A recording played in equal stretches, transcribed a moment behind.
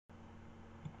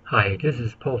Hi, this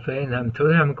is PaulFanNet, and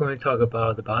today I'm going to talk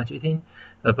about the budgeting.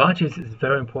 Budget is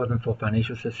very important for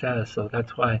financial success, so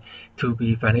that's why to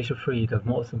be financial free, the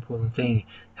most important thing you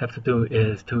have to do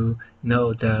is to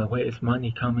know that where is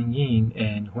money coming in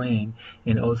and when,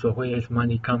 and also where is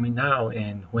money coming out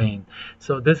and when.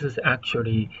 So this is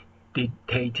actually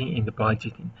dictating in the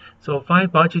budgeting. So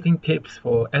 5 budgeting tips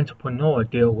for entrepreneur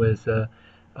deal with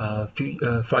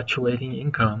fluctuating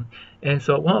income. And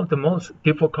so one of the most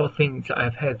difficult things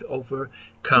I've had to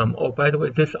overcome. Oh, by the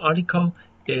way, this article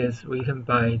is written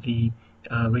by the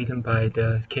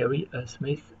Kerry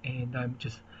Smith, and I'm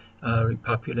just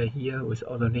repopulate here with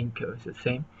all the links the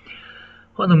same.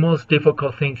 One of the most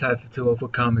difficult things I have to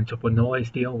overcome in entrepreneur is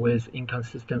deal with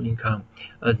inconsistent income.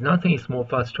 Nothing is more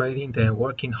frustrating than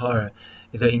working hard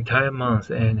the entire month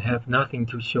and have nothing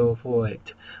to show for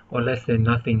it, or less than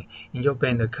nothing in your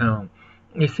bank account.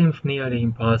 It seems nearly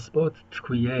impossible to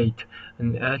create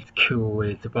an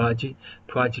accurate budget,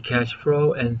 project cash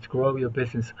flow, and grow your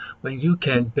business when you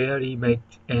can barely make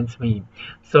ends meet.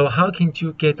 So how can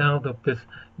you get out of this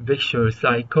vicious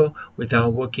cycle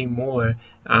without working more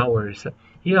hours?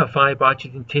 Here are 5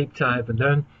 budgeting tips I've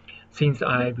learned since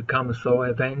I become a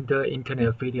solo vendor, internet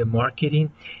affiliate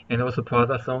marketing, and also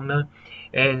product owner.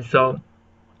 And so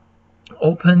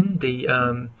open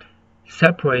the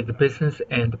separate the business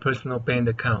and the personal bank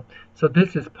account. So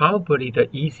this is probably the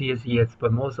easiest yet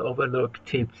but most overlooked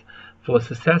tips for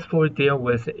successfully deal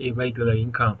with irregular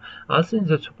income. As an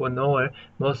entrepreneur,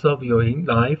 most of your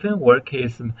life and work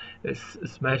is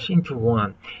smashed into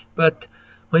one. But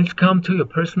when it comes to your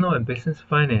personal and business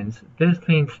finance, these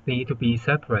things need to be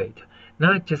separate,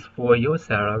 not just for your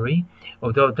salary,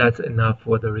 although that's enough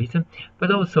for the reason,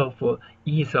 but also for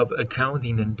ease of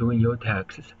accounting and doing your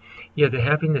taxes. Yet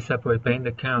having a separate bank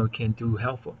account can do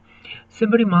helpful.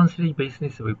 Simply monthly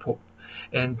business report.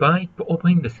 And by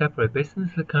opening the separate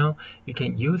business account, you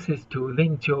can use this to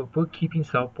link to your bookkeeping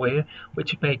software,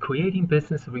 which make creating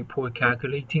business report,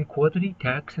 calculating quarterly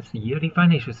taxes, yearly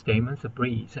financial statements a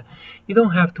breeze. You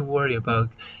don't have to worry about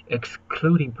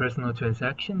excluding personal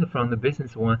transactions from the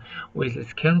business one, which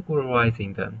is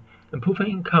categorizing them. And proving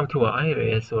income to an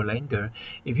IRS or lender,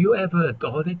 if you ever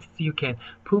audit it, you can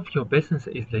prove your business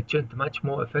is legit much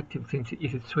more effective since it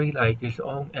is treated like its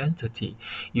own entity.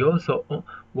 You also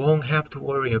won't have to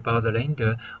worry about the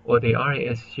lender or the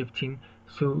IRS shifting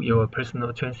through your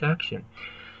personal transaction.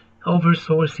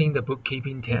 Oversourcing the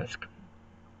bookkeeping task.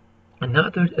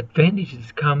 Another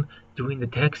advantages come during the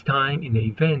tax time in the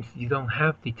events you don't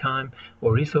have the time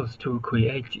or resource to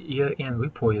create year-end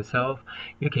report yourself.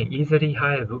 You can easily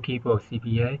hire a bookkeeper or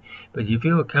CPA, but if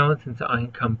your accountants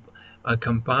are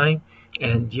combined,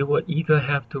 and you will either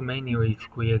have to manually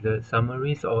create the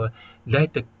summaries or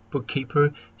let the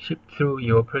bookkeeper ship through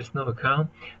your personal account.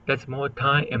 That's more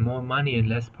time and more money and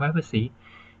less privacy.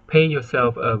 Pay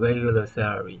yourself a regular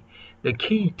salary. The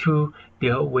key to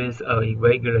deal with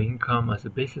irregular income as a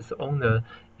business owner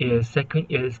is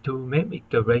to mimic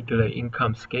the regular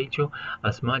income schedule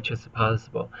as much as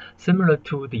possible. Similar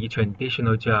to the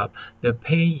traditional job, the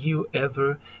pay you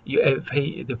every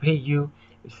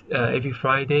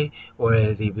Friday or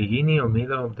at the beginning or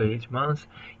middle of each month,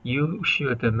 you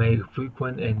should make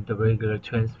frequent and regular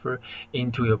transfer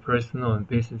into your personal and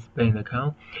business bank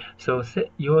account. So set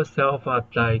yourself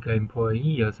up like an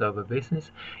employee of a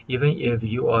business, even if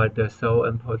you are the sole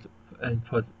and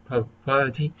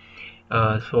propriety.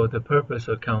 For the purpose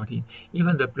of accounting,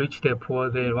 even the rich, the poor,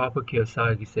 the Robert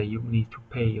Kiyosaki say you need to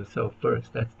pay yourself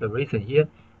first. That's the reason here.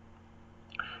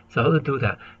 So how to do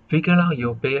that? Figure out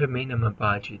your bare minimum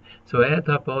budget. So add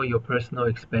up all your personal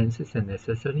expenses and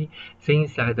necessary.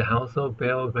 Things like the household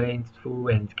bill, rent, food,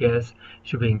 and gas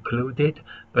should be included,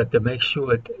 but to make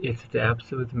sure it's the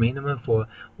absolute minimum for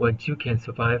what you can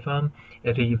survive on.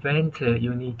 At the event,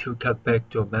 you need to cut back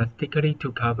dramatically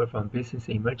to cover from business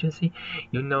emergency.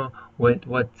 You know what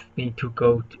need to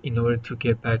go in order to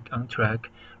get back on track.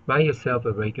 Write yourself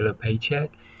a regular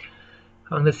paycheck.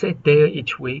 On the set day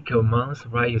each week or month,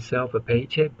 write yourself a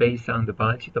paycheck based on the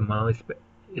budget amount.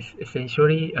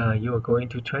 Essentially, you are going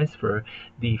to transfer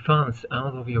the funds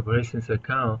out of your business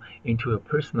account into a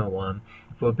personal one.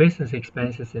 For business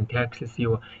expenses and taxes, you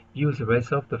will use the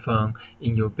rest of the fund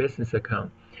in your business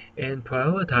account. And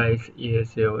prioritize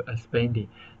is your spending.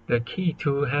 The key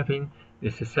to having the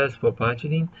successful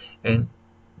budgeting and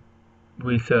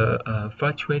with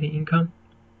fluctuating income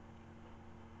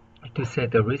to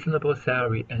set a reasonable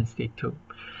salary and stick to.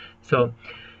 So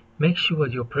make sure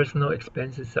your personal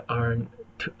expenses aren't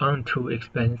too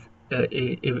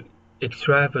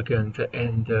extravagant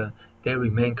and they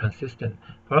remain consistent.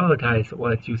 Prioritize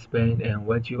what you spend and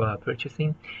what you are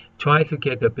purchasing. Try to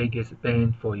get the biggest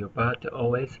bang for your buck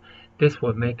always. This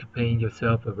will make paying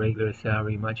yourself a regular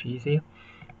salary much easier.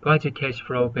 Budget cash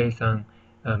flow based on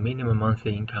minimum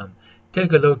monthly income.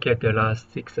 Take a look at the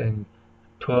last 6 and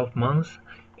 12 months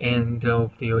and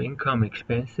of your income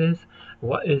expenses.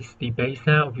 What is the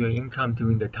baseline of your income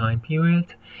during the time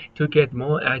period? To get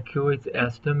more accurate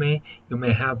estimate, you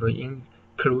may have to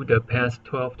include the past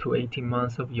 12 to 18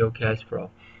 months of your cash flow.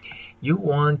 You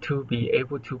want to be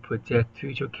able to project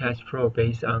future cash flow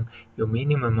based on your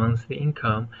minimum monthly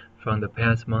income from the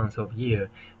past months of year.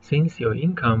 Since your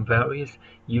income varies,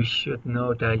 you should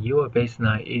know that your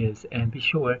baseline is, and be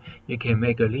sure you can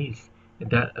make at least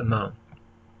that amount.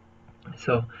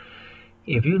 So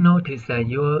if you notice that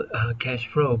your cash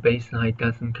flow baseline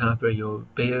doesn't cover your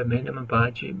bare minimum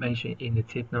budget mentioned in the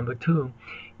tip number 2,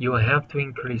 you will have to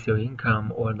increase your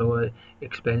income or lower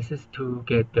expenses to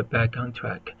get back on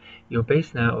track. Your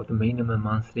baseline of the minimum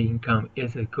monthly income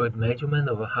is a good measurement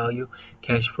of how your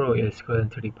cash flow is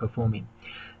currently performing.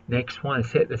 Next one,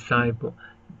 set aside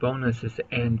bonuses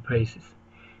and praises.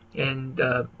 And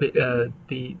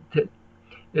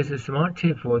it's a smart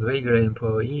tip for regular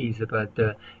employees, but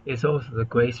it's also a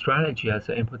great strategy as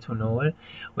an entrepreneur.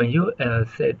 When you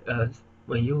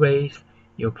raise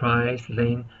your price,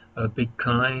 then a big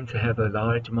client have a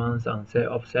large amount on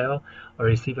sale or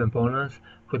receive a bonus,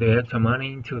 put the extra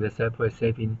money into the separate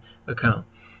saving account.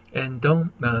 And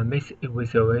don't mix it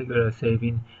with a regular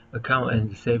saving account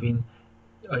and saving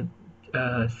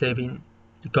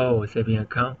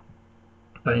account,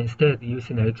 but instead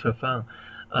using the extra fund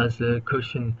as a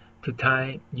cushion to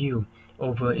tie you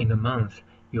over in the months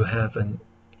you have an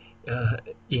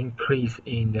increase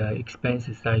in the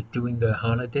expenses like during the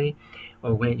holiday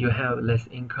or when you have less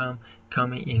income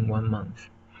coming in 1 month.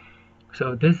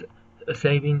 So this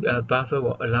saving buffer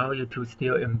will allow you to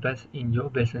still invest in your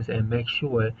business and make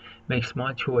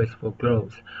smart choice for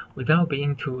growth without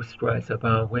being too stressed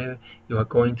about where you are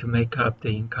going to make up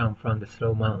the income from the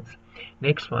slow months.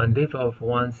 Next one, live off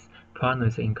one's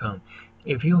partner's income.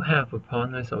 If you have a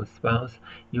partner or spouse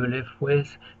you live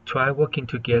with, try working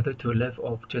together to live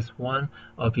off just one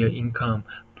of your income,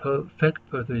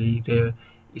 perfectly there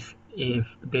is if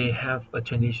they have a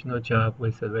traditional job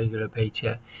with a regular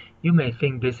paycheck. You may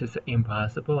think this is an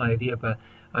impossible idea, but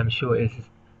I'm sure it is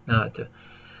not.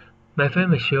 My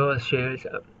friend Michelle shares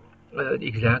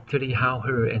exactly how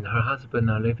her and her husband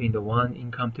are living the one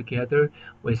income together,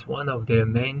 with one of their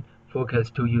main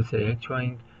focus to use the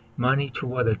extra money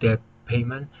toward a debt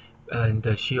payment, and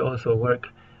she also works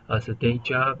as a day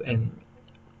job and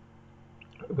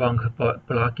run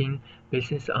blogging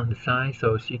business on the side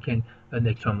so she can earn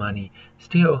extra money.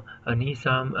 Still, I need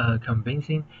some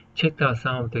convincing. Check out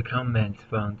some of the comments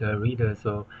from the readers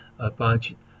of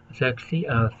Budget Sexy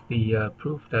as the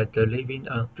proof that living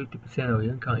on 50% of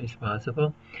income is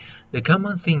possible. The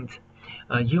common things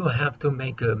you will have to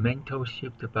make a mental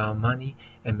shift about money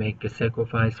and make a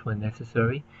sacrifice when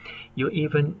necessary. You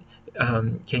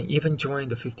can even join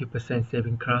the 50%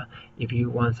 saving club if you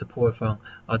want support from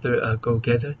other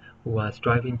go-getters who are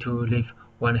striving to live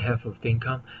one half of the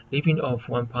income. Living off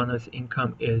one partner's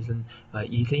income isn't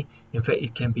easy. In fact,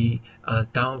 it can be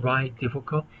downright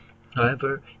difficult.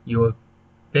 However, your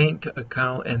bank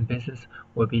account and business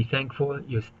will be thankful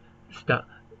you start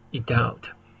it out.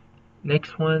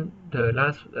 Next one, the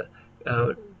last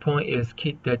point is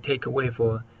keep the takeaway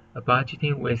for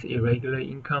budgeting with irregular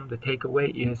income. The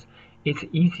takeaway is it's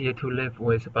easier to live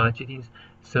with budgeting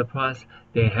surplus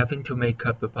than having to make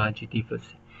up a budget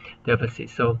deficit.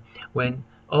 So when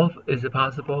all is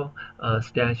possible,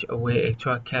 stash away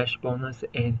extra cash bonus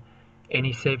and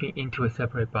any saving into a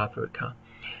separate buffer account.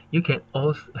 You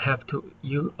also have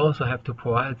to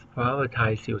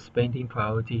prioritize your spending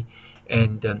priority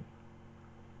and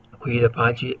create a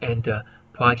budget and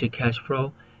project cash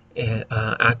flow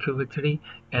accurately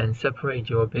and separate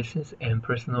your business and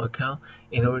personal account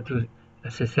in order to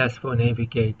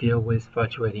successfully deal with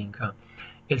fluctuating income.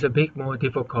 It's a bit more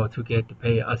difficult to get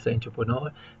paid as an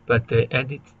entrepreneur, but the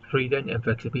added freedom and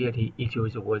flexibility is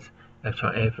usually worth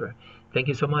extra effort. Thank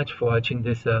you so much for watching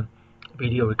this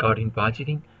video regarding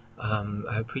budgeting.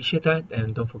 I appreciate that,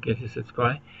 and don't forget to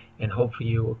subscribe, and hopefully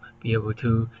you will be able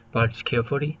to budget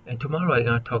carefully. And tomorrow I'm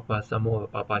going to talk about some more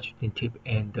about budgeting tip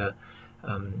and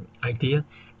idea,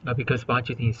 because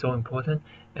budgeting is so important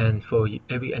and for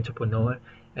every entrepreneur.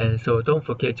 And so don't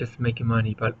forget just making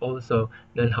money, but also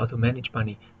learn how to manage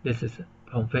money. This is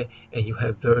PaulFanNet, and you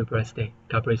have a very blessed day.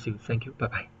 God bless you. Thank you. Bye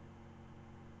bye.